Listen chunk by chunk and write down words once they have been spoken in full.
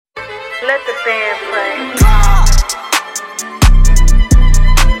Let the band play.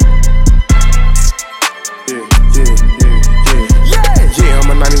 Yeah,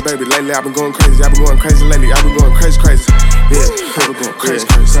 I'm a 90s baby. Lately, I've been going crazy. I've been going crazy lately. I've been going crazy. Yeah, I've been going crazy.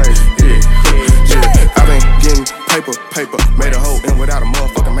 Yeah. I've been getting paper. Made a hole in without a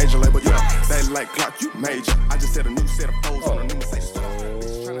motherfucking major label. Yeah, they like clock, you major. I just set a new set of foes on a new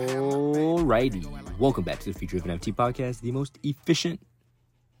Alrighty, welcome back to the Future of NFT podcast, the most efficient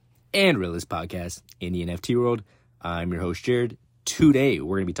and realist podcast in the NFT world. I'm your host, Jared. Today,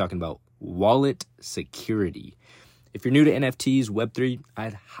 we're going to be talking about wallet security. If you're new to NFTs, Web3,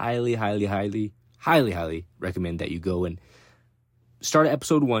 I'd highly recommend that you go and start at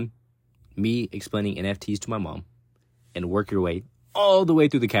episode 1, me explaining NFTs to my mom, and work your way all the way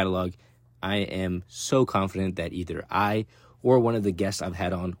through the catalog. I am so confident that either I or one of the guests I've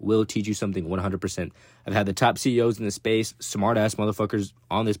had on will teach you something 100%. I've had the top CEOs in the space, smart-ass motherfuckers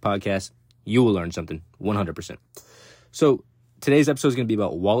on this podcast. You will learn something 100%. So today's episode is going to be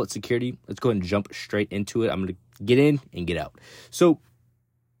about wallet security. Let's go ahead and jump straight into it. I'm going to get in and get out. So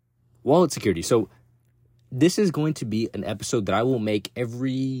wallet security. So this is going to be an episode that I will make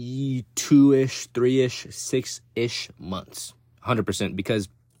every 2-ish, 3-ish, 6-ish months. 100%, because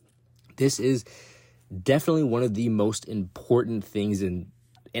this is definitely one of the most important things in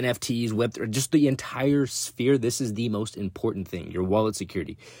NFTs, Web3, just the entire sphere. This is the most important thing, your wallet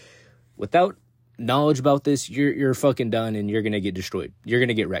security. Without knowledge about this, you're fucking done and you're going to get destroyed. You're going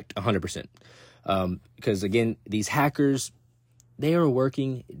to get wrecked 100%. Because again, these hackers, they are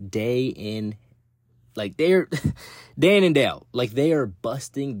working day in and day out. Like, they are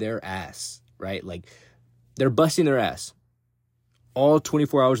busting their ass, right? Like, they're busting their ass all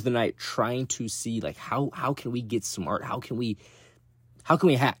 24 hours of the night, trying to see, like, how can we get smart? How can we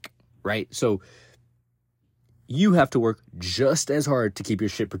hack, right? So you have to work just as hard to keep your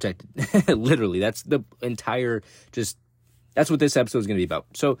shit protected. Literally, that's the entire, that's what this episode is going to be about.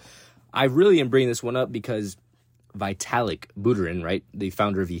 So I really am bringing this one up because Vitalik Buterin, right, the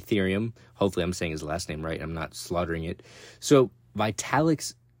founder of Ethereum, hopefully I'm saying his last name right, I'm not slaughtering it. So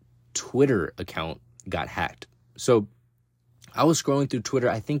Vitalik's Twitter account got hacked. So I was scrolling through Twitter.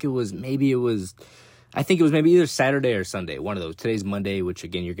 I think it was maybe either Saturday or Sunday, one of those. Today's Monday, which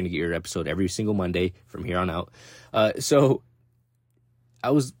again, you're going to get your episode every single Monday from here on out. So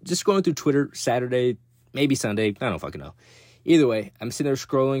I was just scrolling through Twitter Saturday, maybe Sunday. I don't fucking know. Either way, I'm sitting there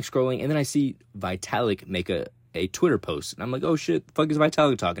scrolling, and then I see Vitalik make a Twitter post. And I'm like, oh shit, the fuck is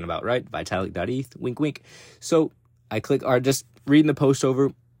Vitalik talking about, right? Vitalik.eth, wink, wink. So I click, or just reading the post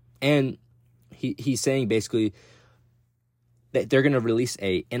over, and he's saying basically that they're going to release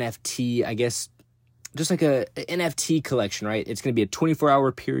a NFT, I guess, just like a NFT collection, right? It's going to be a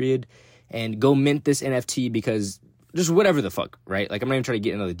 24-hour period, and go mint this NFT because just whatever the fuck, right? Like, I'm not even trying to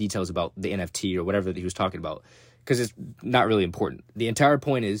get into the details about the NFT or whatever that he was talking about, because it's not really important. The entire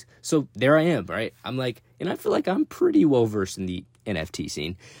point is, so there I am, right? I'm like, and I feel like I'm pretty well versed in the NFT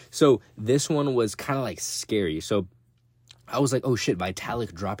scene. So this one was kind of like scary. So I was like, oh shit,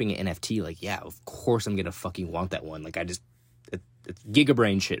 Vitalik dropping an NFT. Like, yeah, of course I'm going to fucking want that one. Like, it's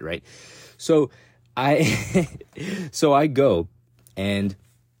gigabrain shit, right? So I go and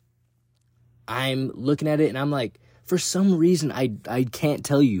I'm looking at it and I'm like, for some reason, I can't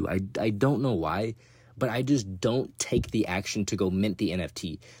tell you. I don't know why, but I just don't take the action to go mint the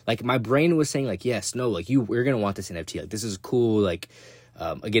NFT. Like, my brain was saying, like, yes, no, like, we're going to want this NFT. Like, this is cool. Like,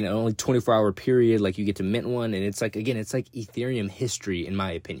 again, an only 24-hour period, like, you get to mint one. And it's like, again, it's like Ethereum history, in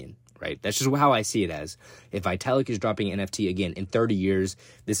my opinion, right? That's just how I see it as. If Vitalik is dropping an NFT, again, in 30 years,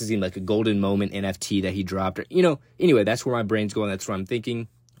 this is like a golden moment NFT that he dropped. Anyway, that's where my brain's going. That's what I'm thinking.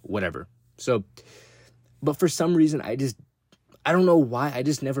 Whatever. So, but for some reason, I don't know why, I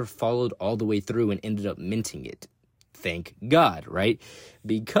just never followed all the way through and ended up minting it. Thank God, right?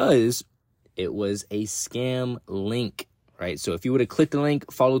 Because it was a scam link, right? So if you would have clicked the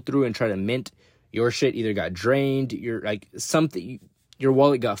link, followed through, and tried to mint, your shit either got drained, your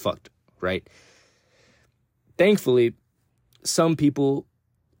wallet got fucked, right? Thankfully, some people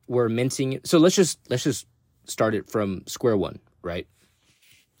were minting it. So let's just start it from square one, right?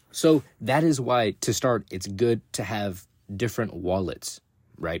 So that is why, to start, it's good to have different wallets,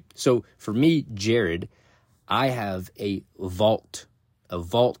 right? So for me, Jared, I have a vault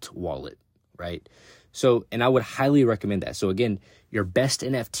wallet, right? So, and I would highly recommend that. So again, your best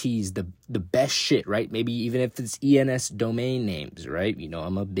NFTs, the best shit, right? Maybe even if it's ENS domain names, right? You know,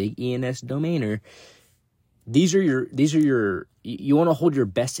 I'm a big ENS domainer. These are your, you want to hold your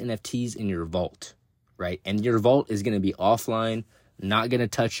best NFTs in your vault, right? And your vault is going to be offline, not going to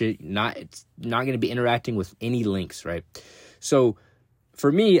touch it, it's not going to be interacting with any links, right? So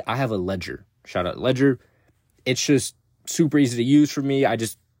for me, I have a Ledger. Shout out Ledger. It's just super easy to use for me. I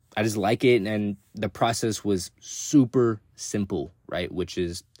just like it, and the process was super simple, right? Which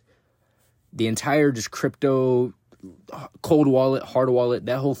is the entire just crypto, cold wallet, hard wallet,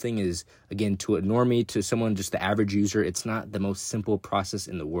 that whole thing is, again, to a normie, to someone, just the average user, it's not the most simple process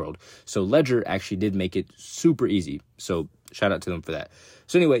in the world. So Ledger actually did make it super easy. So shout out to them for that.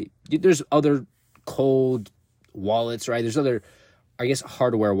 So anyway, there's other cold wallets, right? There's other, I guess,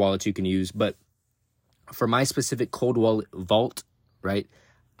 hardware wallets you can use. But for my specific cold wallet vault, right,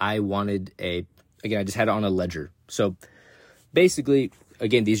 I wanted I just had it on a Ledger. So basically,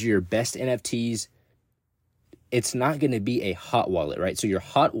 again, these are your best NFTs. It's not going to be a hot wallet, right? So your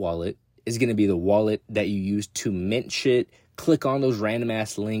hot wallet is going to be the wallet that you use to mint shit, click on those random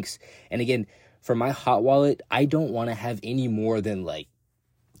ass links. And again, for my hot wallet, I don't want to have any more than like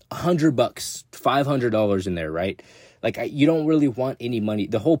 $100, $500 in there, right? Like you don't really want any money.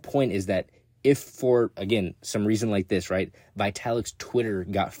 The whole point is that if for, again, some reason like this, right, Vitalik's Twitter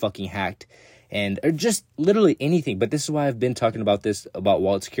got fucking hacked, or just literally anything. But this is why I've been talking about this, about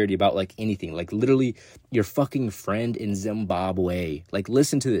wallet security, about like anything, like literally your fucking friend in Zimbabwe. Like,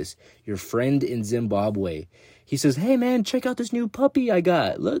 listen to this. Your friend in Zimbabwe. He says, hey man, check out this new puppy I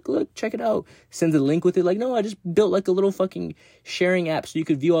got. Look, check it out. Sends a link with it. Like, no, I just built like a little fucking sharing app so you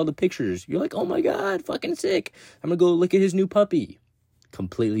could view all the pictures. You're like, oh my God, fucking sick. I'm gonna go look at his new puppy.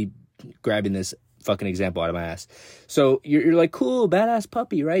 Completely grabbing this fucking example out of my ass. So you're like, cool, badass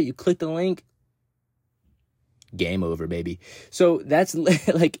puppy, right? You click the link. Game over, baby. So that's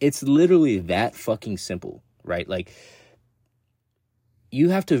like, it's literally that fucking simple, right? Like, you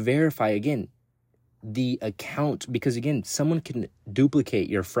have to verify, again, the account, because again, someone can duplicate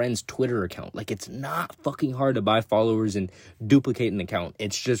your friend's Twitter account. Like, it's not fucking hard to buy followers and duplicate an account.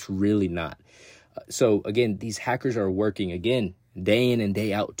 It's just really not. So again, these hackers are working, again, day in and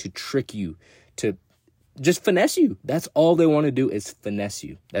day out to trick you, to just finesse you. That's all they want to do, is finesse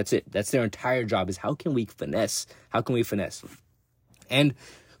you. That's it. That's their entire job, is how can we finesse? How can we finesse? And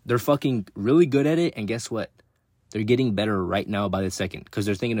they're fucking really good at it. And guess what? They're getting better right now by the second, because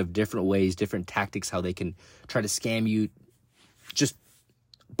they're thinking of different ways, different tactics, how they can try to scam you. Just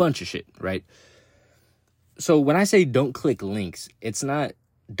a bunch of shit, right? So when I say don't click links, it's not,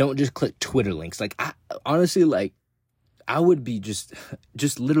 don't just click Twitter links. Like, honestly, like, I would be just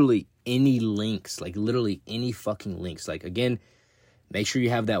literally any links, like literally any fucking links. Like, again, make sure you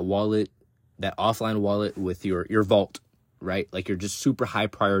have that wallet, that offline wallet with your vault, right? Like your just super high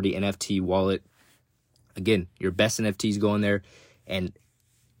priority NFT wallet. Again, your best NFTs go in there, and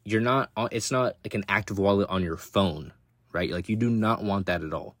it's not like an active wallet on your phone, right? Like, you do not want that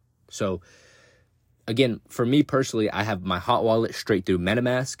at all. So again, for me personally, I have my hot wallet straight through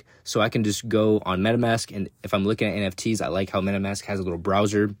MetaMask, so I can just go on MetaMask, and if I'm looking at NFTs, I like how MetaMask has a little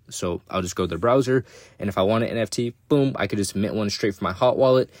browser, so I'll just go to the browser, and if I want an NFT, boom, I could just mint one straight from my hot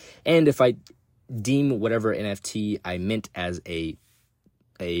wallet. And if I deem whatever NFT I mint as I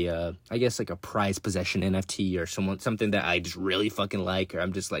guess like a prized possession NFT, or something that I just really fucking like, or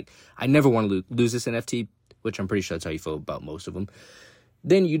I'm just like, I never want to lose this NFT, which I'm pretty sure that's how you feel about most of them,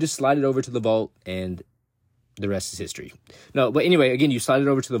 then you just slide it over to the vault, and the rest is history. No, but anyway, again, you slide it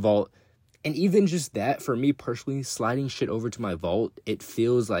over to the vault, and even just that, for me personally, sliding shit over to my vault, it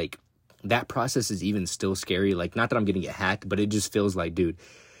feels like that process is even still scary. Like, not that I'm gonna get hacked, but it just feels like, dude,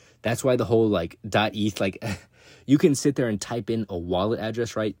 that's why the whole like .eth, like, you can sit there and type in a wallet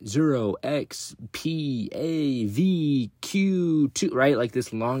address, right? 0xPAVQ2, right? Like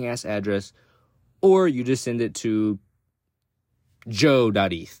this long ass address, or you just send it to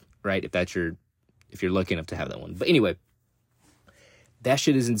joe.eth, right? If you're lucky enough to have that one. But anyway, that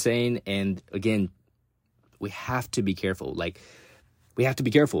shit is insane. And again, we have to be careful. Like,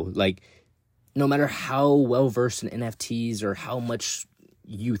 no matter how well versed in NFTs or how much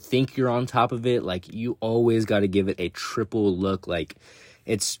you think you're on top of it, like, you always got to give it a triple look. Like,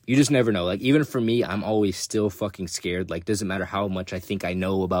 you just never know. Like, even for me, I'm always still fucking scared. Like, doesn't matter how much I think I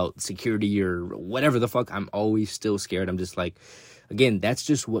know about security or whatever the fuck, I'm always still scared. I'm just like, again, that's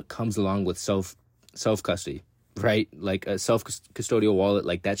just what comes along with self-custody, right? Like a self-custodial wallet,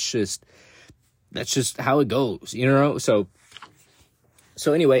 like that's just how it goes, you know? So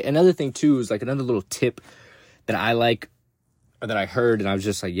anyway, another thing too is like another little tip that I like, or that I heard, and I was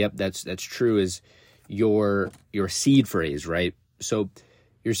just like, yep, that's true, is your seed phrase, right? So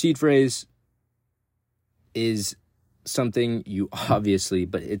your seed phrase is something you obviously,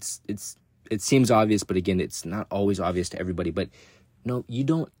 but it seems obvious, but again, it's not always obvious to everybody. But no,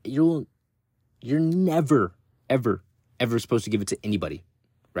 you're never, ever, ever supposed to give it to anybody,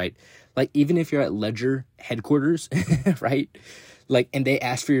 right? Like, even if you're at Ledger headquarters, right? Like, and they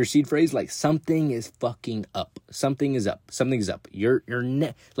ask for your seed phrase, like, something is fucking up. Something is up. Something's up.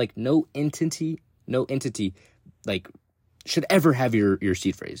 Like, no entity, like, should ever have your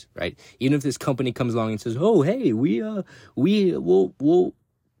seed phrase, right? Even if this company comes along and says, "Oh, hey, we'll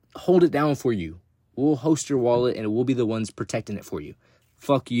hold it down for you. We'll host your wallet and we'll be the ones protecting it for you."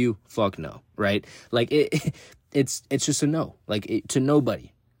 Fuck you, fuck no, right? Like, it's just a no, like, to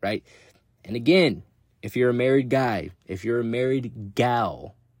nobody, right? And again, if you're a married guy, if you're a married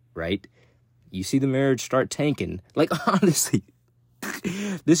gal, right? You see the marriage start tanking. Like, honestly,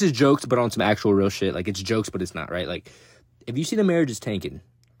 this is jokes, but on some actual real shit. Like, it's jokes, but it's not, right? Like, if you see the marriage is tanking,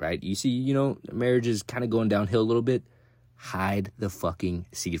 right? You see, marriage is kind of going downhill a little bit. Hide the fucking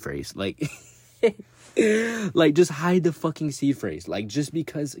seed phrase. Like, like, just hide the fucking seed phrase. Like, just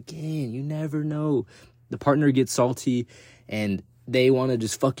because, again, you never know. The partner gets salty and they want to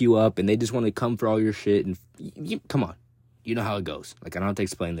just fuck you up and they just want to come for all your shit. And come on. You know how it goes. Like, I don't have to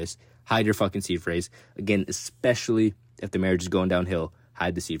explain this. Hide your fucking seed phrase. Again, especially if the marriage is going downhill.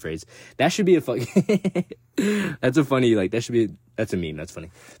 Hide the seed phrase. That should be a fucking... that's a funny, like, that's a meme. That's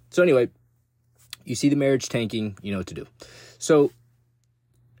funny. So anyway, you see the marriage tanking, you know what to do. So,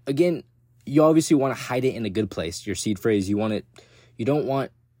 again, you obviously want to hide it in a good place. Your seed phrase, you don't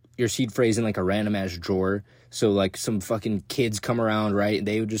want your seed phrase in, like, a random ass drawer. So, like, some fucking kids come around, right?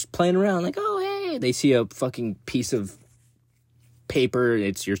 They were just playing around, like, oh, hey. They see a fucking piece of paper,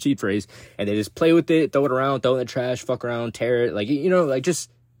 it's your seed phrase, and they just play with it, throw it around, throw it in the trash, fuck around, tear it, like, like,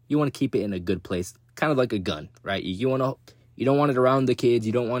 just, you want to keep it in a good place, kind of like a gun, right? You don't want it around the kids,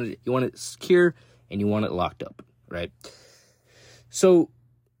 you want it secure, and you want it locked up, right? So,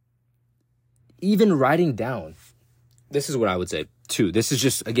 even writing down, this is what I would say, too. This is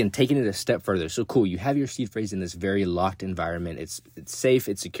just, again, taking it a step further. So, cool, you have your seed phrase in this very locked environment, it's safe,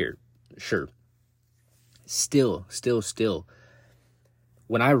 it's secure, sure. Still,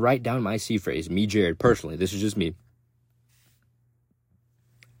 when I write down my seed phrase, me, Jared, personally, this is just me,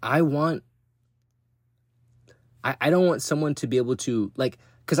 I don't want someone to be able to, like,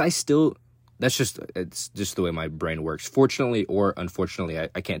 because it's just the way my brain works. Fortunately or unfortunately,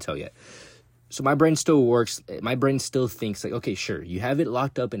 I can't tell yet. So my brain still works. My brain still thinks, like, okay, sure, you have it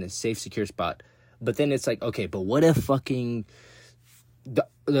locked up in a safe, secure spot. But then it's like, okay, but what if fucking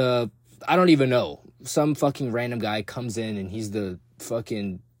the I don't even know, some fucking random guy comes in and he's the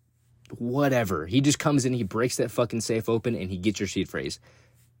fucking whatever. He just comes in, he breaks that fucking safe open, and he gets your seed phrase.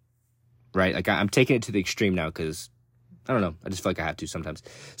 Right? Like, I'm taking it to the extreme now because, I don't know, I just feel like I have to sometimes.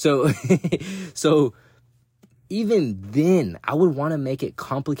 So, even then, I would want to make it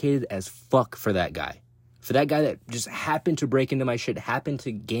complicated as fuck for that guy. For that guy that just happened to break into my shit, happened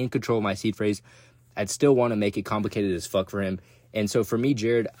to gain control of my seed phrase, I'd still want to make it complicated as fuck for him. And so for me,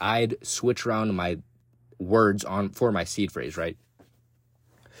 Jared, I'd switch around my words for my seed phrase, right?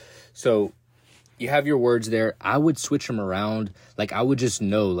 So you have your words there. I would switch them around. Like, I would just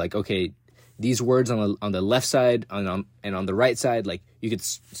know, like, okay, these words on the left side and on the right side, like, you could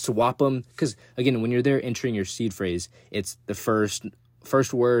swap them. Because, again, when you're there entering your seed phrase, it's the first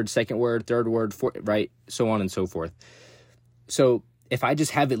word, second word, third word, fourth, right? So on and so forth. So if I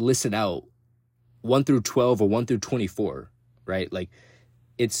just have it listed out 1 through 12 or 1 through 24, right? Like,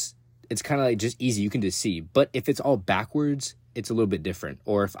 it's kind of like just easy. You can just see. But if it's all backwards, it's a little bit different.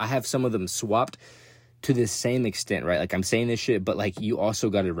 Or if I have some of them swapped to the same extent, right? Like, I'm saying this shit, but, like, you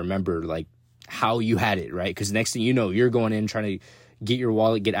also got to remember, like, how you had it, right? Because next thing you know, you're going in trying to get your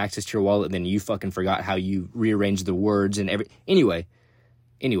wallet, get access to your wallet, and then you fucking forgot how you rearranged the words and Anyway,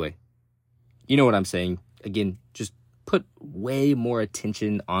 you know what I'm saying. Again, just put way more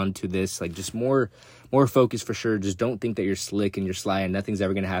attention onto this, like, just more focus for sure. Just don't think that you're slick and you're sly and nothing's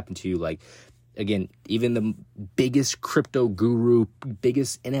ever going to happen to you. Like, again, even the biggest crypto guru,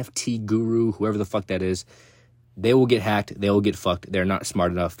 biggest NFT guru, whoever the fuck that is, they will get hacked. They will get fucked. They're not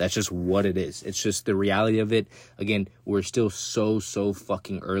smart enough. That's just what it is. It's just the reality of it. Again, we're still so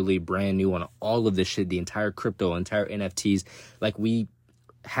fucking early, brand new on all of this shit, the entire crypto, entire NFTs. Like, we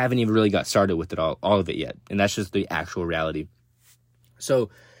haven't even really got started with it all of it yet. And that's just the actual reality. So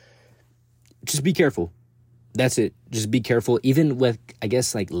just be careful. That's it. Just be careful. Even with, I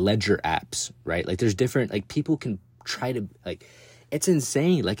guess, like, ledger apps, right? Like, there's different, like, people can try to, like, it's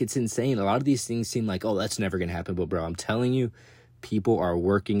insane. Like, it's insane. A lot of these things seem like, oh, that's never going to happen. But, bro, I'm telling you, people are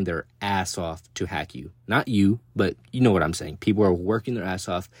working their ass off to hack you. Not you, but you know what I'm saying. People are working their ass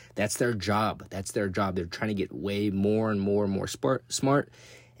off. That's their job. They're trying to get way more and more smart.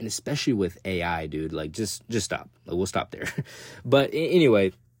 And especially with AI, dude, like, just stop. Like, we'll stop there. But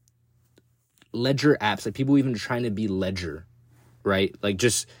anyway, ledger apps, like, people even trying to be Ledger, right? Like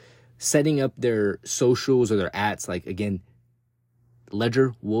just setting up their socials or their ats. Like again,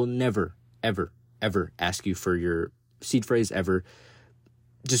 Ledger will never, ever, ever ask you for your seed phrase ever.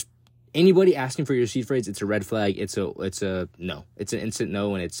 Just anybody asking for your seed phrase, it's a red flag. It's a no. It's an instant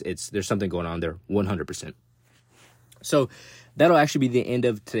no, and it's there's something going on there, 100%. So that'll actually be the end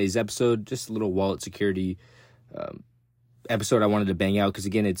of today's episode. Just a little wallet security episode I wanted to bang out because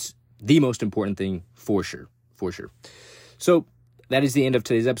again, it's the most important thing for sure. So that is the end of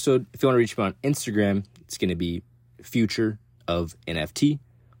today's episode. If you want to reach me on Instagram, it's going to be Future of NFT.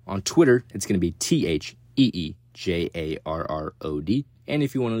 On Twitter, it's going to be TheeJarrod. And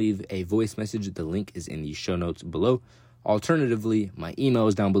if you want to leave a voice message, the link is in the show notes below. Alternatively, my email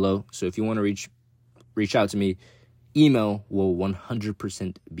is down below. So if you want to reach out to me, email will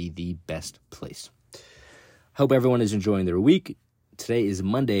 100% be the best place. Hope everyone is enjoying their week. Today is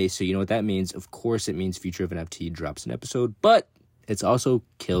Monday, so you know what that means. Of course, it means Future of NFT drops an episode, but it's also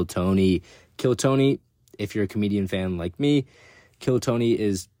Kill Tony. Kill Tony, if you're a comedian fan like me, Kill Tony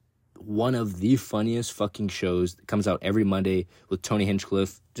is one of the funniest fucking shows that comes out every Monday with Tony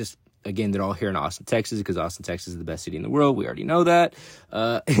Hinchcliffe. Just, again, they're all here in Austin, Texas, because Austin, Texas is the best city in the world. We already know that.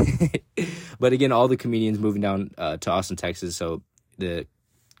 But again, all the comedians moving down to Austin, Texas, so the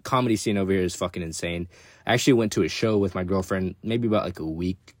comedy scene over here is fucking insane. I actually went to a show with my girlfriend maybe about like a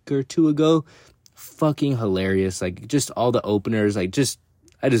week or two ago. Fucking hilarious. Like, just all the openers, like,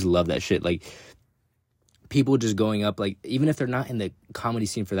 I just love that shit. Like, people just going up, like, even if they're not in the comedy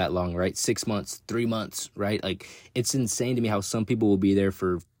scene for that long, right? 6 months, 3 months, right? Like, it's insane to me how some people will be there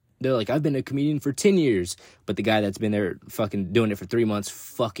they're like, I've been a comedian for 10 years, but the guy that's been there fucking doing it for 3 months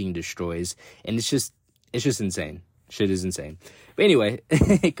fucking destroys. And it's just insane. Shit is insane. But anyway,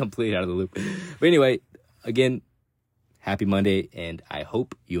 completely out of the loop. But anyway, again, happy Monday, and I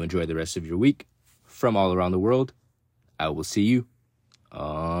hope you enjoy the rest of your week. From all around the world, I will see you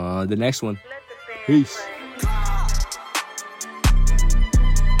on the next one. Peace.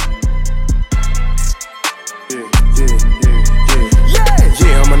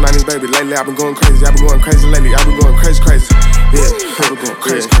 Yeah, I'm a 90s baby. Lately, I've been going crazy. I've been going crazy lately. I've been going crazy. Yeah, I've been going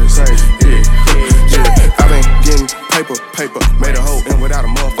crazy. Yeah, I've been getting paper, made a hole, and without a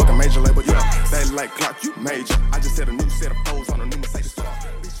motherfucking major label. Yeah, they like clock, you major. I just set a new set of foes on a new Mercedes.